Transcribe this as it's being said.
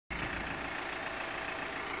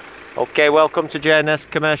Okay, welcome to J&S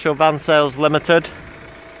Commercial Van Sales Limited.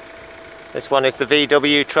 This one is the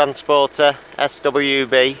VW Transporter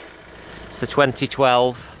SWB. It's the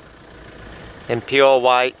 2012 in pure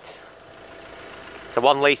white. It's a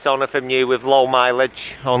one lease owner from new with low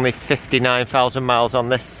mileage, only 59,000 miles on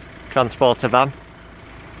this transporter van.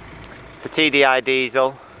 It's the TDI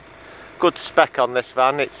diesel. Good spec on this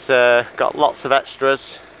van. It's got lots of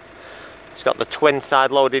extras. It's got the twin side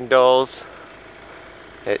loading doors.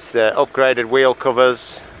 It's the upgraded wheel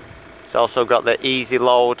covers. It's also got the easy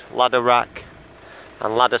load ladder rack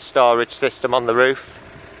and ladder storage system on the roof.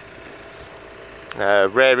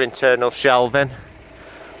 Rear internal shelving,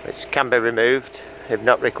 which can be removed if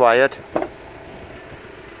not required.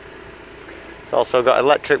 It's also got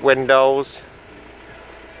electric windows,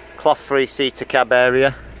 cloth free seater cab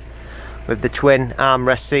area with the twin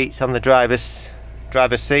armrest seats on the driver's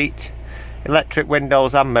seat, electric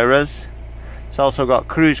windows and mirrors. It's also got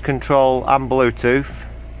cruise control and Bluetooth,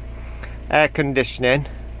 air conditioning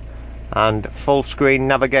and full screen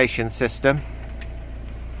navigation system.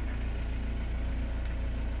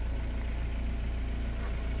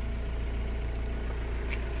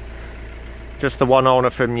 Just the one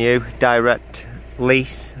owner from new, direct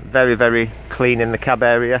lease, very clean in the cab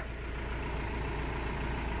area.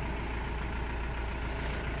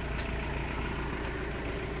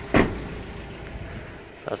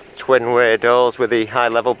 That's the twin rear doors with the high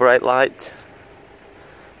level brake light.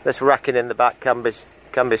 This racking in the back can be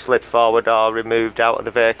slid forward or removed out of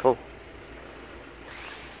the vehicle.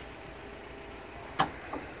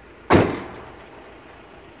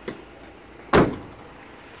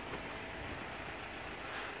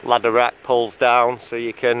 Ladder rack pulls down so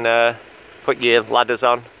you can put your ladders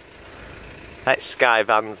on. Ex-Sky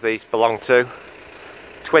vans these belong to.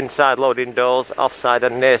 Twin side loading doors, offside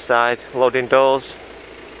and near side loading doors.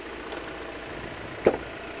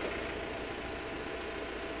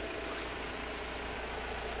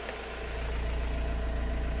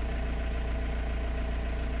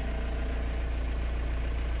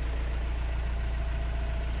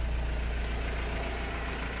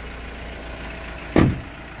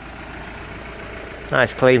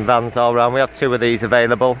 Nice clean vans all round. We have two of these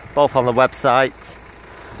available, both on the website.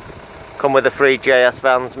 Come with a free JS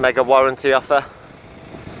Vans mega warranty offer.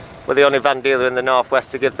 We're the only van dealer in the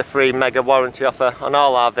northwest to give the free mega warranty offer on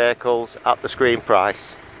all our vehicles at the screen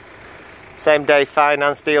price. Same day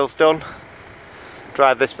finance deals done.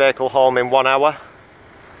 Drive this vehicle home in 1 hour.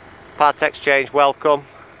 Part exchange welcome.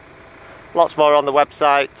 Lots more on the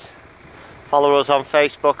website. Follow us on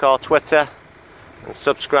Facebook or Twitter. And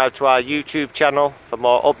subscribe to our YouTube channel for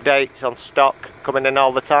more updates on stock coming in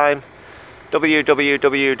all the time.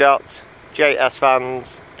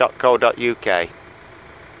 www.jsvans.co.uk.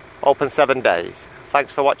 Open 7 days.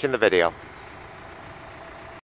 Thanks for watching the video.